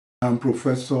I'm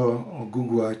Professor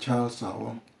Ogugua Charles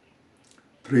Sawon,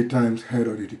 3 times head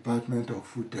of the Department of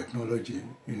Food Technology,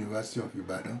 University of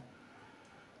Ibadan.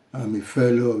 I'm a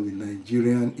fellow of the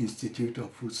Nigerian Institute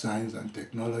of Food Science and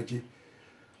Technology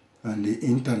and the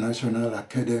International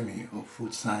Academy of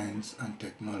Food Science and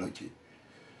Technology.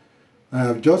 I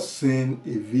have just seen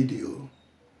a video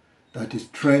that is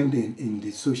trending in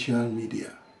the social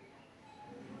media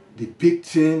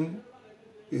depicting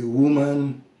a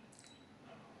woman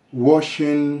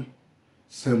washing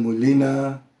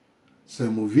semolina,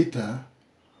 semovita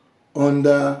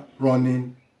under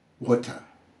running water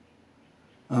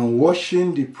and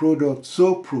washing the product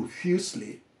so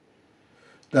profusely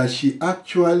that she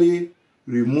actually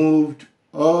removed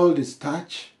all the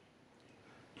starch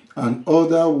and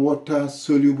other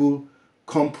water-soluble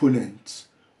components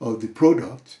of the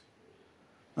product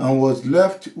and was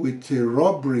left with a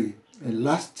rubbery,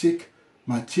 elastic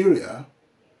material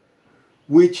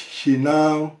which she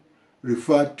now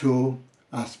referred to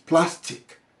as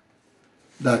plastic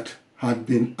that had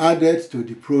been added to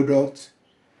the product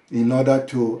in order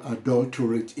to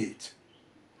adulterate it.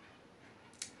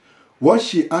 What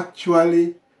she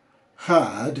actually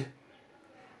had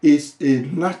is a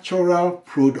natural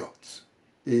product,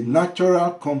 a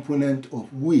natural component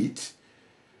of wheat,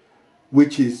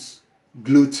 which is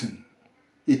gluten.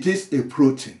 It is a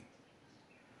protein.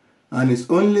 And it's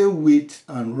only wheat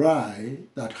and rye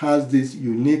that has this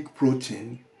unique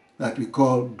protein that we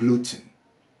call gluten.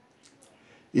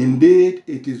 Indeed,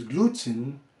 it is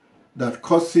gluten that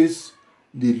causes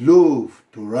the loaf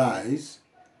to rise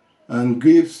and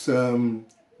gives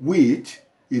wheat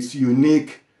its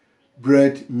unique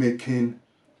bread-making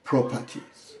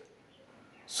properties.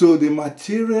 So the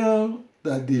material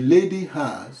that the lady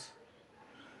has,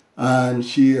 and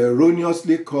she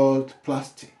erroneously called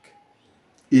plastic,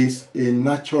 is a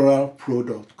natural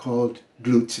product called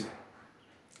gluten.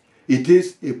 It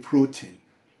is a protein.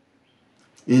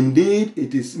 Indeed,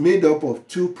 it is made up of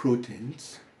 2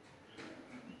 proteins,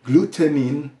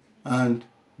 glutenin and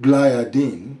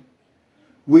gliadin,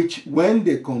 which when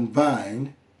they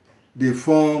combine, they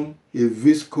form a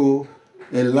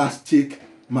viscoelastic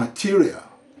material,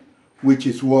 which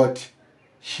is what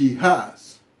she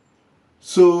has.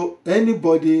 So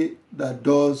anybody that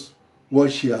does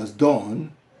what she has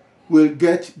done will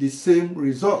get the same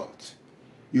result.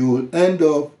 You will end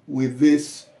up with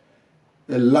this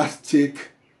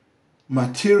elastic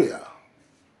material,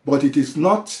 but it is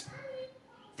not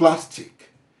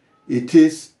plastic. It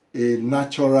is a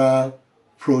natural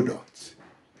product.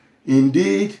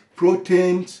 Indeed,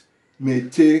 proteins may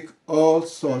take all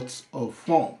sorts of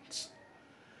forms.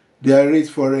 There is,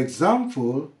 for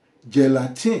example,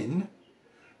 gelatin,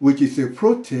 which is a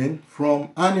protein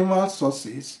from animal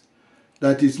sources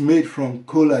that is made from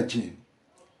collagen.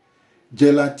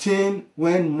 Gelatin,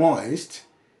 when moist,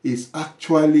 is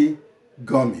actually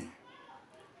gummy.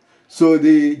 So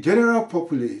the general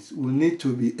populace will need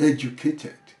to be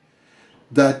educated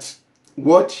that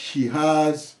what she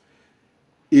has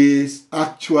is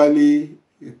actually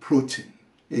a protein,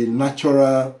 a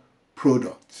natural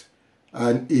product,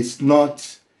 and it's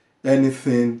not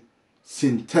anything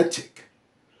synthetic.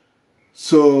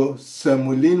 So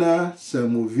semolina,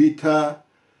 semovita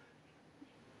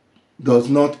does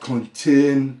not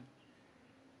contain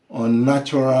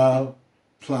unnatural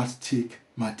plastic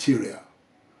material.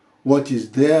 What is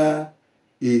there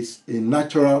is a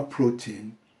natural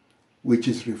protein which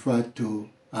is referred to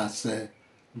as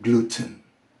gluten.